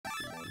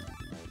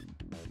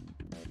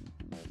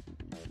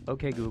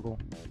Okay, Google.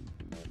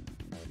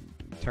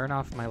 Turn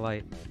off my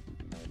light.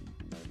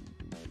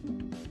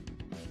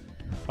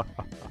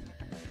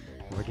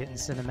 We're getting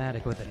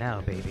cinematic with it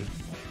now, baby.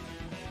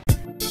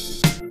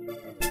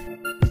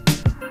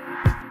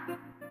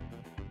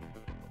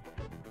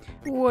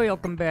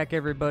 Welcome back,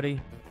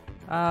 everybody.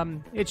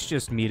 It's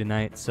just me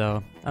tonight,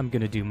 so I'm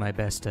gonna do my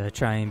best to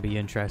try and be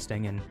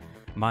interesting and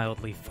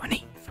mildly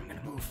funny. If I'm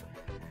gonna move.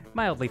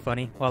 Mildly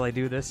funny while I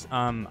do this.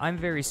 I'm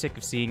very sick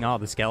of seeing all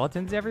the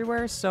skeletons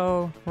everywhere,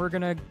 so we're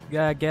gonna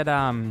get,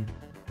 I'm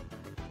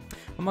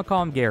gonna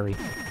call him Gary.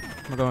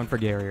 We're going for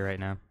Gary right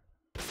now.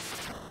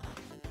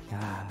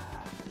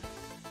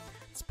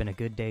 It's been a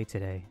good day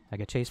today. I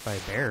got chased by a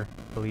bear,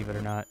 believe it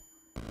or not.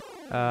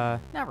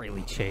 Not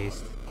really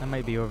chased. I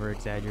might be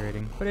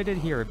over-exaggerating, but I did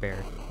hear a bear.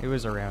 It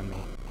was around me.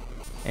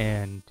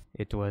 And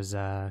it was,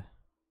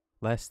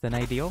 less than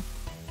ideal.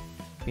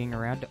 Being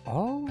around...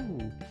 Oh!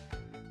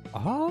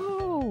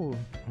 Oh!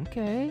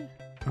 Okay.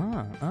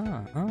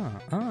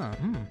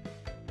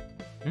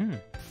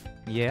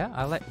 Yeah,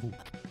 I like...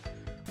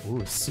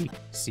 Ooh,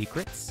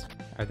 secrets?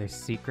 Are there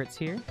secrets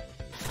here?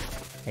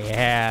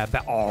 Yeah,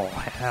 but... Oh,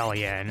 hell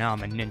yeah, now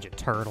I'm a Ninja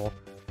Turtle.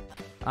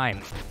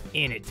 I'm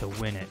in it to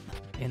win it.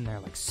 In there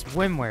like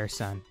swimwear,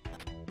 son.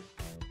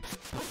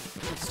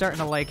 Starting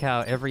to like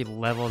how every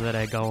level that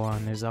I go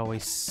on, there's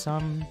always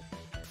some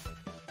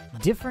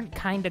different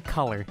kind of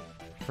color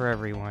for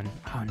everyone.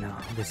 Oh no,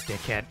 this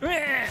dickhead.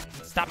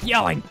 Stop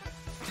yelling!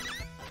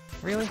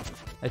 Really?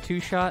 A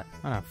two-shot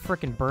on a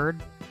frickin'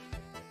 bird?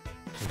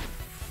 You're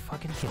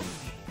fucking kidding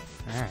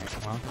me.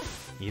 Alright, well,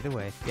 either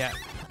way. Yeah.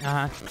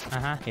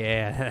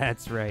 Yeah,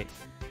 that's right.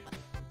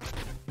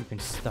 You can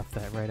stuff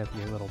that right up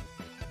your little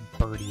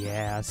birdie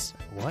ass.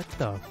 What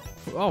the?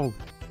 Oh.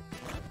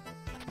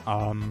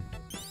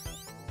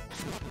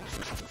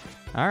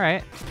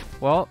 Alright.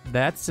 Well,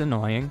 that's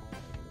annoying.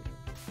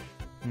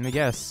 Let me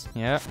guess.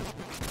 Yeah.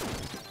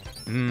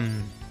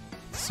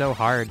 It's so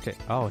hard to...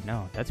 Oh,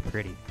 no. That's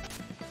pretty.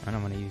 I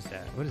don't want to use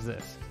that. What is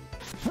this?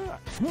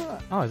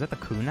 Oh, is that the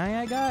kunai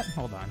I got?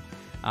 Hold on.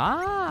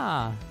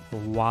 Ah!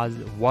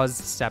 Was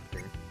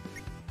scepter.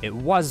 It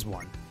was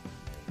one.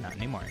 Not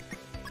anymore.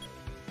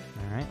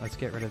 Alright, let's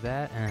get rid of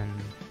that and...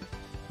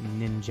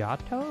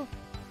 Ninjato?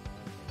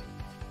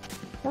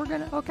 We're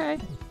gonna... Okay.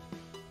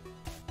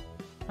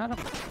 I don't...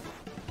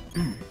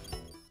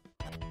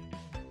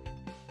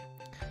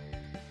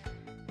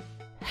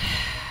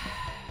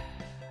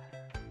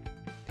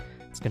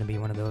 It's gonna be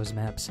one of those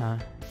maps, huh?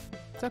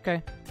 It's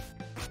okay.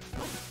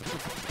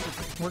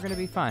 We're gonna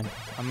be fine.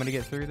 I'm gonna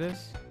get through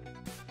this.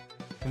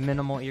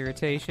 Minimal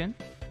irritation.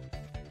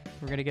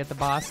 We're gonna get the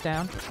boss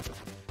down.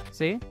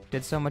 See?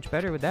 Did so much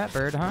better with that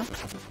bird, huh?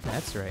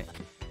 That's right.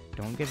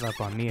 Don't give up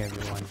on me,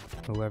 everyone.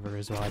 Whoever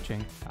is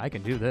watching. I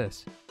can do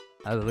this.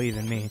 I believe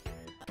in me.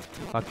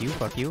 Fuck you,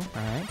 fuck you.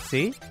 Alright,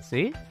 see?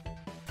 See?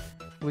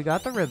 We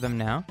got the rhythm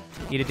now.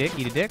 Eat a dick,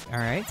 eat a dick.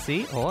 Alright,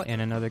 see? Oh,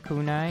 and another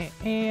kunai.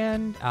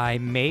 And I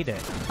made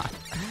it.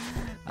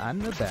 I'm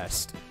the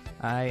best.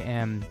 I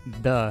am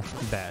the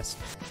best.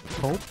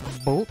 Boop,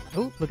 boop.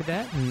 Oh, look at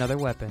that. Another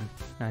weapon.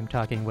 I'm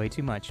talking way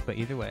too much, but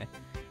either way.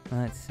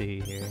 Let's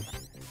see here.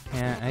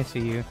 Yeah, I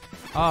see you.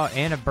 Oh,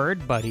 and a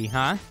bird buddy,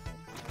 huh?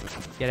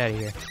 Get out of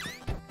here.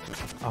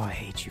 Oh, I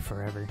hate you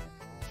forever.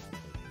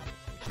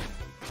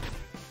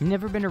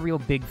 Never been a real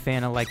big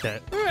fan of like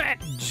the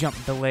jump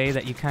delay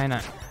that you kind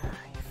of...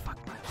 You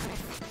fucked my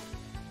life.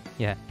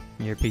 Yeah,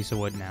 you're a piece of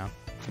wood now.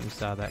 You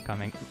saw that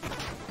coming.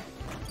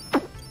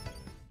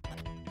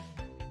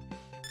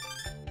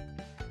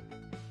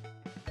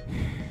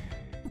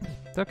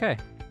 It's okay.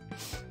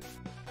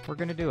 We're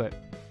gonna do it.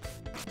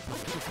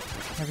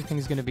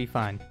 Everything's gonna be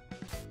fine.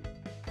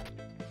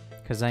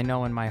 Because I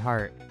know in my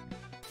heart,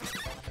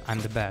 I'm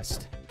the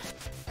best.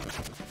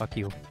 Fuck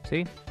you.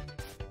 See?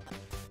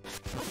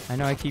 I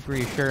know I keep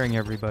reassuring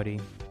everybody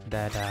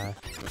that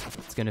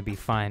it's gonna be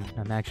fine.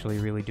 I'm actually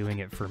really doing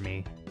it for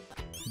me.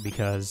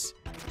 Because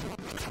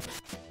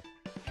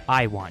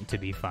I want to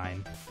be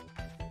fine.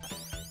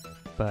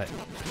 But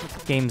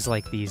games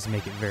like these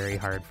make it very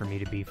hard for me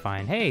to be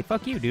fine. Hey,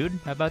 fuck you, dude.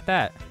 How about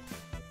that?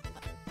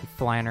 You're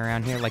flying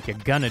around here like you're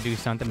gonna do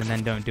something and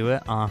then don't do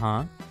it.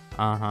 Uh-huh.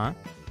 Uh-huh.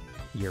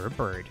 You're a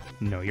bird.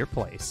 Know your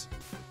place.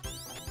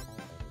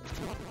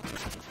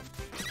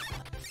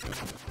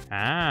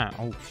 Ah,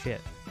 oh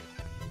shit.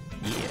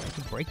 Yeah,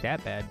 break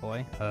that bad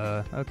boy.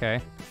 Okay.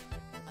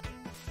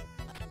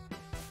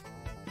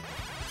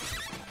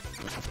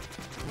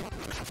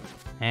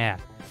 Yeah.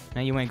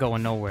 Now you ain't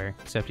going nowhere,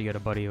 except you got a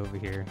buddy over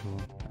here who,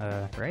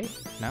 right?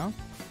 No?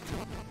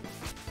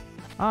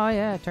 Oh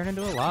yeah, turn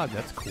into a log,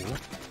 that's cool.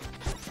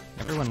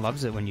 Everyone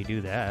loves it when you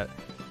do that.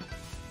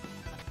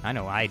 I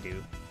know I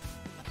do.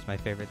 It's my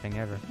favorite thing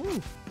ever.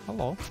 Ooh,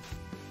 hello.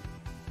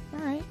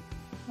 Alright.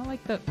 I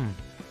like the...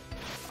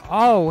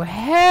 Oh,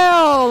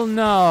 hell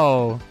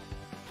no!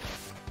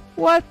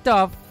 What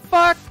the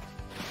fuck?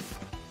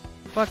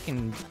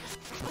 Fucking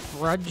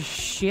grudge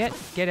shit.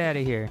 Get out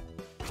of here.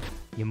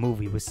 Your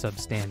movie was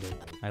substandard.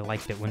 I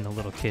liked it when the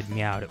little kid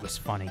meowed. It was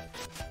funny.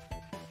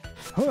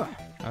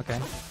 Okay.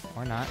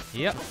 Or not.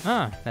 Yep.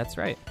 That's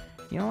right.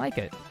 You don't like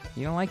it.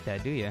 You don't like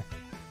that, do you?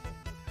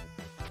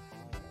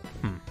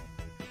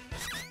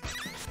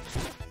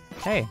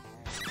 Hey,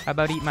 how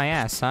about eat my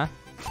ass, huh?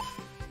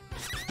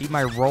 Eat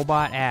my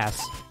robot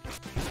ass.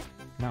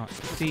 No,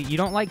 see, you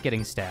don't like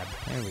getting stabbed.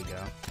 There we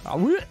go.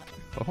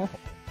 Oh.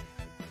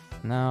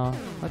 No,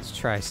 let's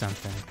try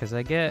something, because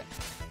I get...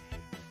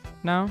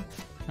 No?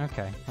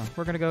 Okay, well,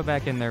 we're gonna go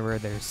back in there where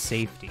there's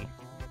safety.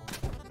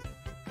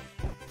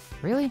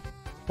 Really?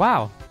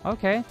 Wow,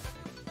 okay.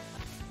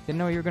 Didn't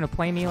know you were gonna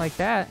play me like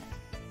that.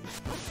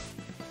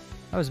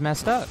 That was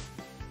messed up.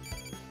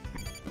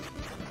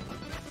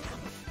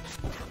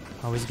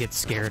 Always get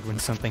scared when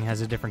something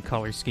has a different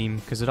color scheme,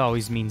 because it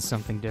always means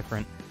something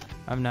different.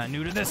 I'm not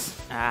new to this.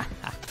 Ah,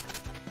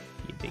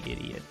 you big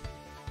idiot.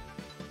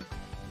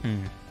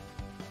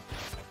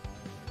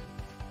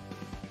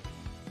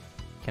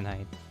 Can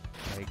I,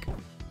 like...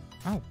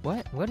 Oh,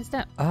 what? What is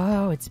that?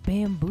 Oh, it's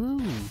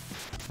bamboo.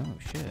 Oh,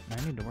 shit.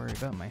 I need to worry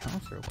about my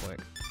health real quick.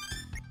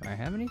 Do I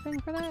have anything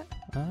for that?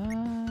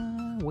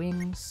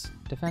 Wings,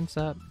 defense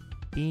up,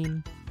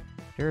 beam,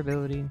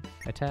 durability,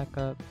 attack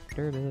up,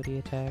 durability,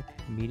 attack,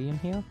 medium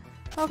heal.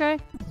 Okay.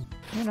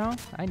 You know,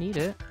 I need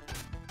it.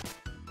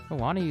 I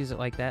want to use it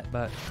like that,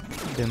 but...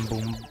 Bim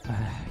boom.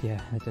 Yeah,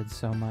 that did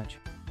so much.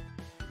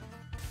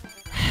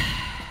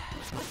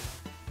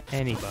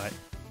 Any but.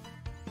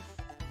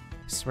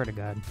 I swear to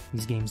God,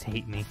 these games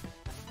hate me.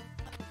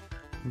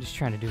 I'm just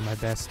trying to do my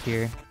best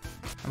here.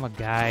 I'm a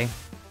guy,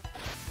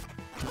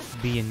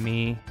 being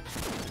me,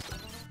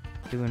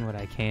 doing what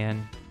I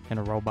can in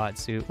a robot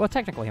suit. Well,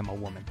 technically I'm a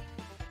woman.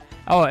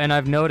 Oh, and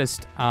I've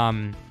noticed,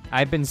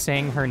 I've been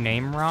saying her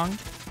name wrong.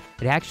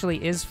 It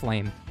actually is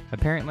Flame.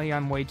 Apparently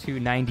I'm way too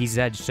 90s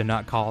edge to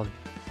not call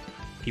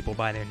people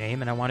by their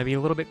name, and I want to be a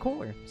little bit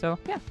cooler. So,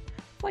 yeah,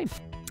 Flame.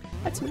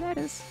 That's who that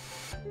is.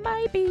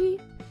 Maybe.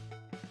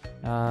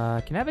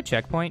 Can I have a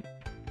checkpoint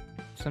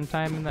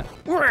sometime in the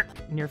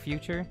near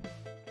future?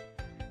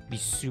 Be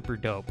super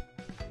dope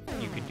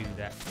if you could do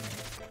that for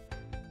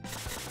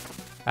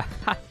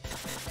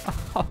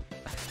me.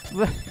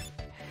 Oh,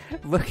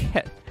 look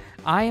at...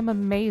 I am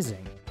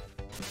amazing.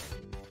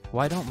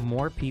 Why don't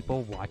more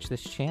people watch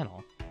this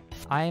channel?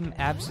 I am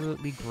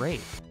absolutely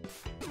great.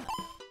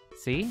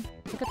 See?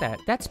 Look at that.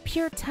 That's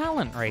pure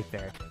talent right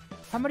there.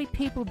 How many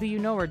people do you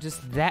know are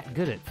just that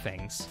good at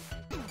things?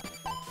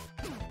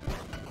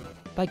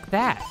 Like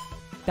that.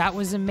 That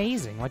was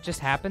amazing. What just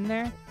happened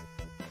there?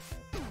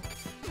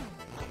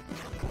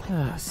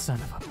 Oh, son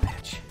of a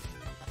bitch.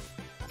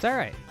 It's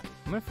alright.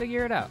 I'm gonna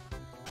figure it out.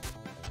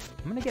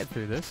 I'm gonna get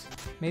through this.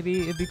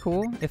 Maybe it'd be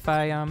cool if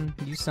I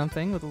use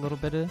something with a little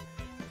bit of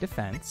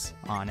defense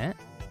on it.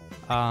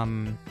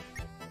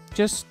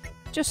 Just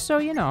so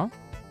you know.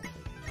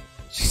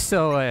 Just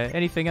so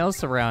anything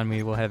else around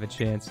me will have a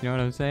chance, you know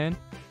what I'm saying?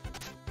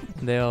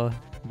 They'll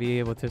be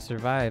able to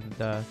survive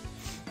the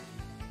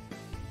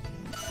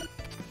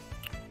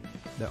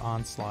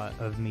onslaught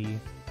of me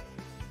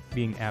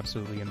being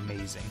absolutely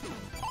amazing.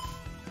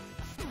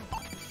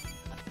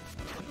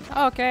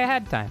 Okay, I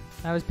had time.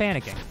 I was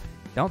panicking.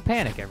 Don't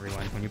panic,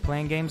 everyone. When you're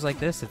playing games like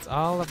this, it's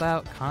all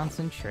about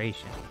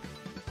concentration.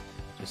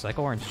 Just like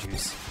orange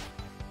juice.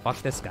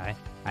 Fuck this guy.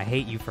 I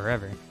hate you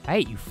forever. I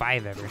hate you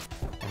 5 ever.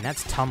 And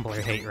that's Tumblr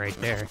hate right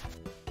there.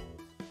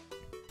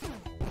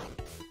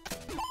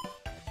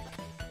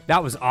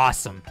 That was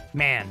awesome.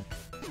 Man.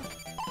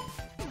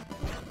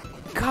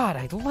 God,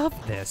 I love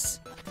this.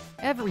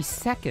 Every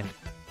second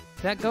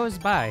that goes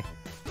by.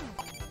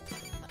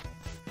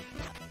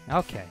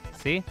 Okay,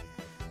 see?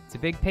 It's a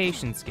big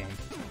patience game.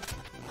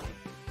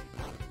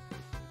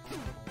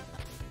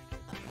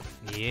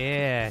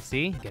 Yeah,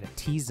 see? Gotta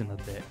tease him a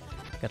bit.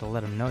 Gotta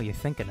let him know you're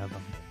thinking of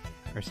him.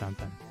 Or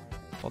something.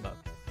 Hold up.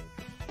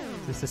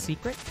 Is this a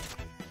secret?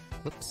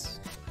 Whoops.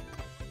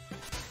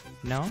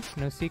 No?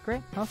 No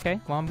secret? Okay,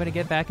 well I'm gonna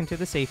get back into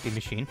the safety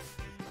machine.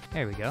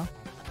 There we go.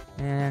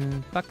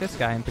 And fuck this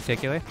guy in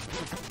particular.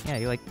 Yeah,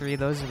 you like 3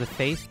 of those to the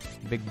face?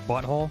 Big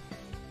butthole?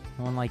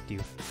 No one liked you.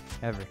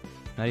 Ever.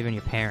 Not even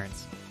your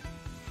parents.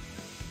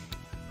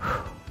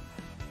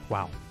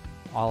 Wow.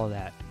 All of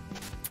that.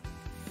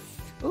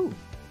 Ooh.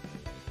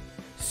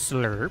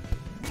 Slurp.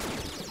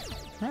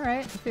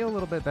 Alright, I feel a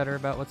little bit better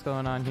about what's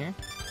going on here.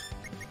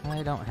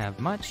 I don't have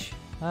much.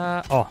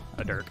 Oh,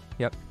 a dirk.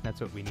 Yep,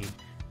 that's what we need.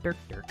 Dirk.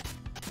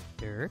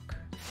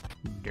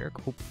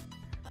 Oop.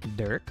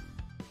 Dirk.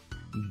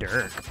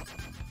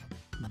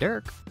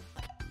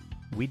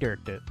 We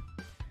dirked it.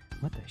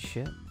 What the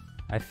shit?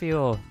 I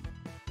feel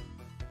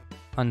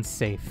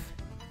unsafe.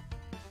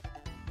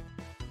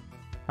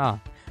 Huh.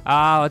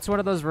 Oh, it's one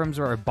of those rooms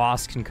where a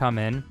boss can come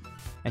in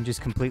and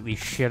just completely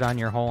shit on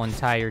your whole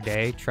entire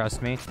day.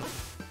 Trust me.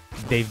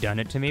 They've done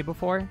it to me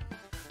before.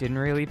 Didn't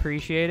really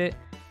appreciate it.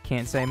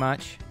 Can't say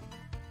much.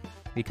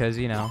 Because,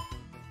 you know,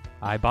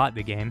 I bought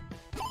the game.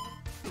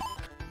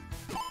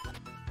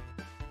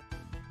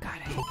 God,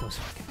 I hate those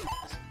fucking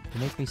things. They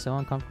make me so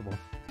uncomfortable.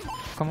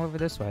 Come over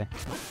this way.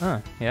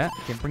 Yeah,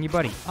 can bring your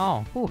buddy.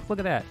 Oh, ooh, look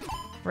at that.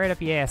 Right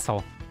up your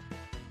asshole.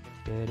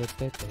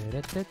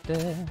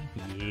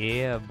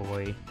 Yeah,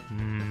 boy.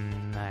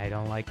 I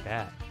don't like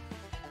that.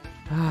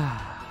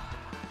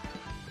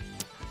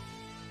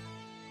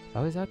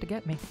 Always out to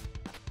get me.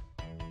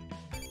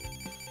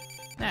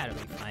 That'll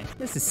be fine.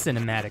 This is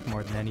cinematic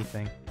more than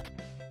anything.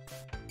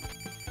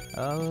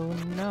 Oh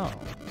no.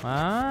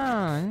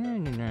 Alright.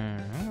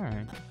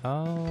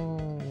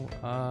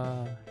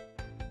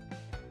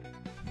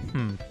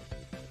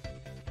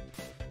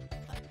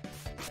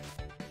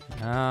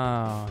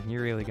 Oh,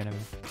 you're really gonna...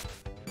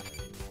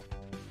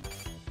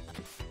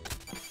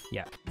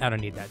 Yeah, I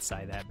don't need that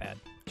side that bad.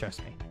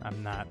 Trust me.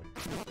 I'm not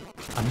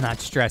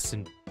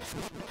stressing.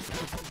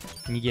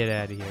 Let me get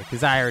out of here,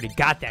 because I already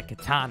got that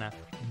katana.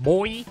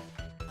 Boy!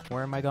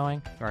 Where am I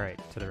going? Alright,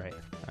 to the right.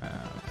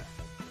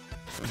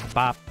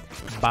 Bop,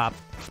 bop,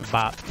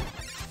 bop.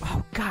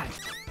 Oh, God.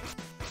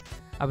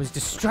 I was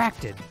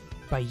distracted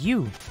by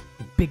you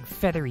big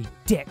feathery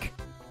dick.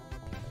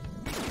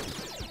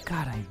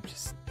 God,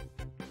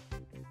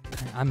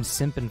 I'm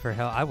simping for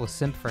health. I will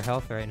simp for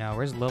health right now.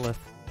 Where's Lilith?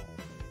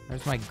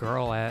 Where's my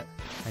girl at?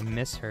 I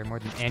miss her more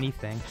than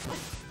anything.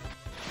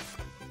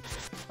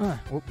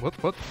 Whoop, whoop,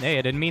 whoop. Hey,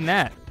 I didn't mean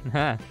that.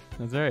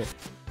 That's right.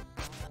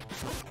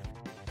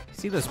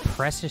 See those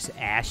precious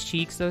ass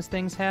cheeks those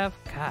things have?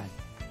 God.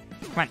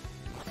 Come on.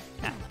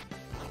 Ah.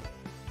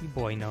 You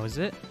boy knows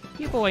it.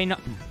 You boy know.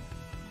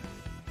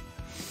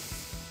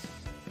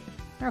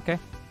 Okay.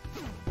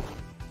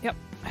 Yep,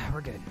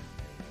 we're good.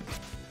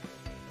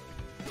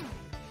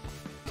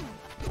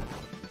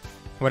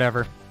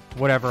 Whatever.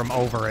 Whatever, I'm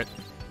over it.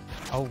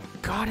 Oh,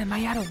 God, am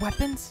I out of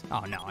weapons?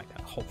 Oh, no, I got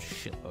a whole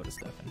shitload of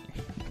stuff in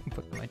here.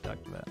 What am I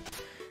talking about?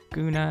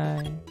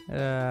 Kunai.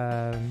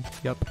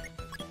 Yep.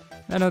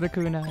 Another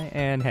kunai.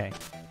 And, hey,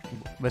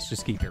 let's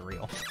just keep it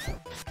real.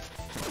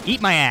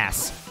 Eat my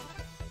ass!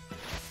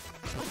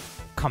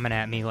 Coming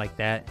at me like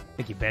that.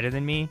 Think you better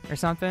than me or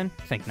something?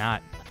 Think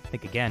not.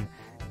 Think again.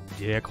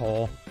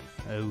 Dickhole.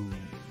 Oh.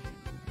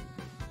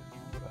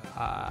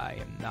 I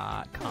am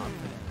not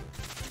confident.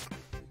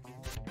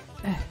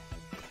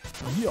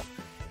 Yep.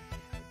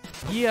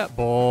 Yeah,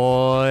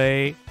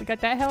 boy. We got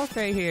that health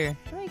right here.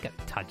 I ain't gonna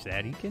touch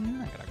that. You can. I'm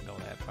not gonna go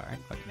that far.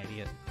 Fucking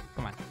idiot.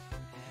 Come on.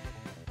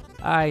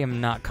 I am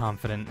not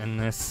confident in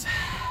this.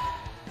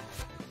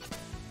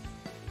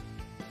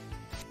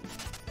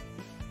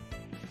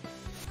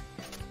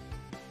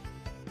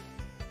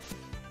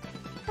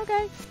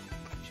 Okay.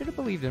 Should have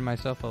believed in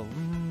myself a...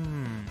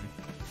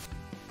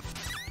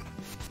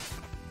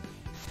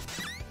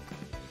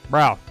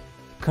 Bro,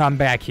 come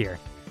back here.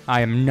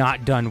 I am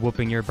not done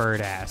whooping your bird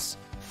ass.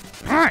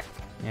 Alright.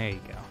 There you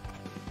go.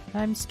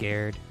 I'm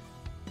scared.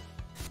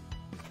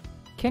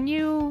 Can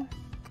you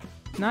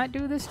not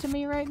do this to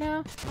me right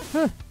now?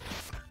 Huh.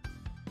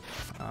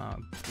 Oh,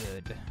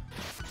 good.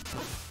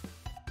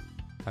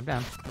 I'm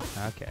down.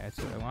 Okay, that's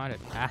what I wanted.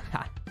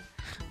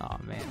 Oh,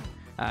 man.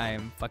 I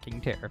am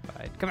fucking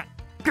terrified. Come on.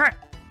 Come on.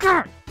 Come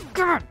on.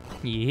 Come on.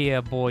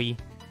 Yeah, boy.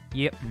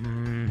 Yep.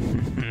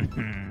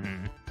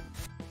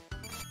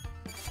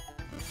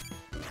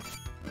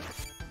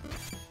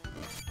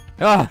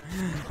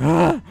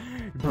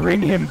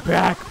 Bring him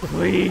back,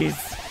 please.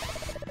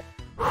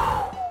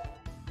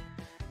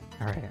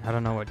 Alright, I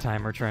don't know what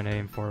time we're trying to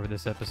aim for with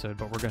this episode,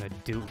 but we're gonna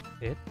do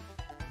it.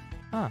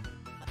 Oh,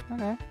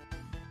 okay.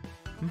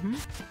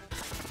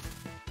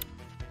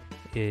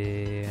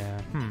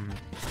 Yeah,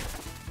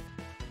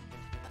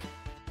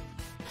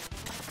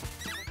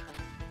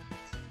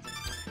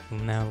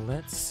 Now,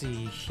 let's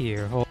see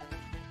here.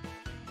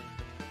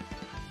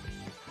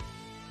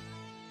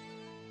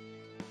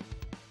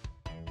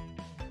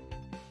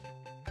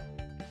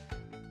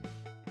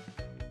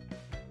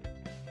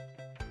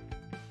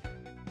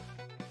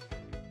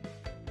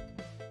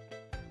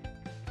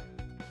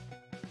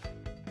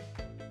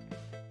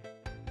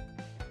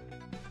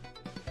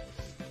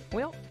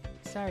 Well,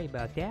 sorry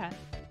about that.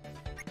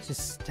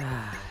 Just,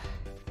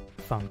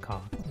 phone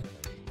call.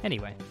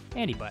 Anyway,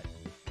 Andy Butt.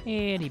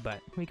 Andy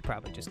Butt. We could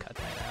probably just cut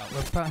that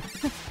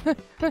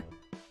out.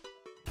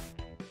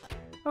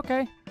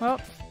 Okay, well,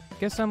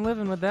 guess I'm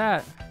living with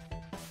that.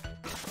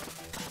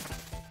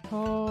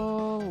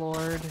 Oh,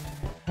 Lord.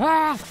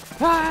 Ah!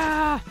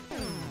 Ah!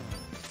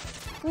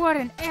 What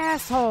an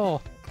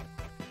asshole!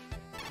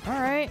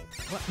 Alright.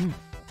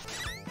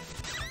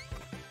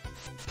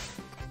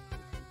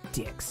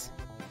 Dicks.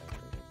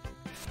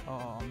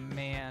 Oh,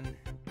 man.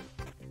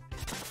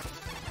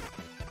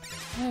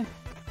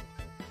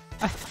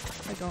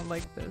 I don't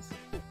like this.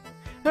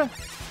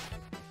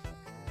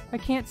 I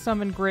can't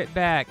summon Grit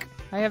back.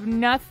 I have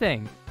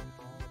nothing.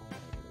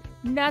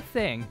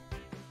 Nothing.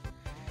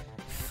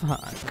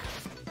 Fuck.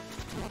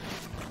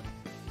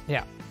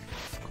 Yeah,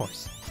 of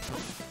course.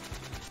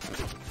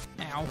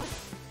 Ow.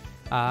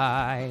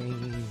 I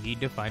need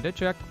to find a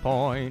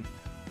checkpoint.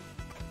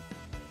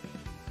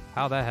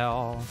 How the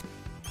hell?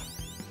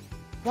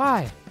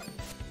 Why?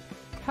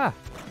 Huh.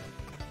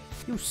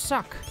 You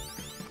suck.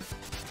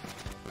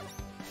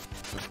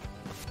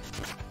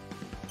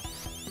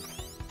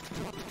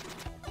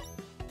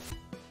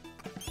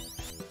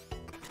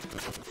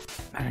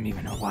 I don't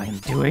even know why I'm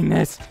doing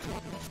this.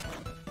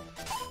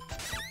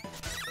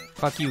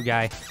 Fuck you,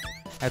 guy.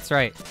 That's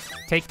right.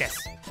 Take this.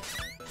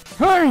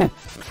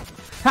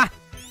 Ha!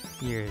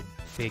 You're a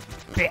big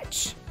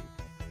bitch.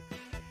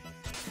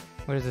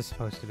 What is this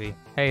supposed to be?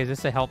 Hey, is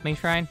this a help me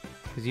shrine?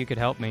 Because you could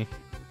help me.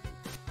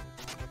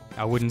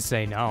 I wouldn't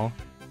say no.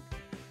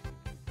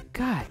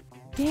 God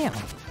damn.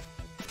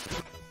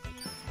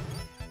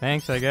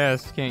 Thanks, I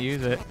guess. Can't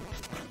use it.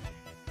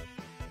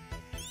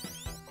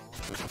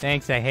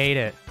 Thanks, I hate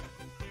it.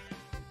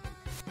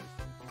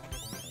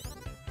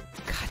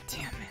 God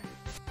damn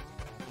it.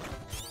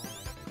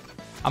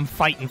 I'm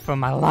fighting for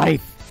my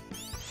life.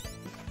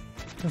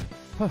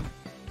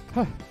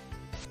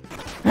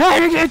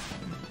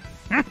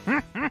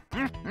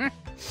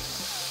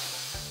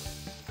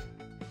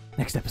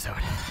 Next episode.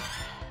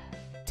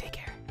 Take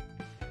care.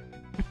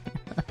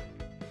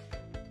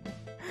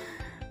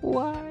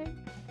 Why?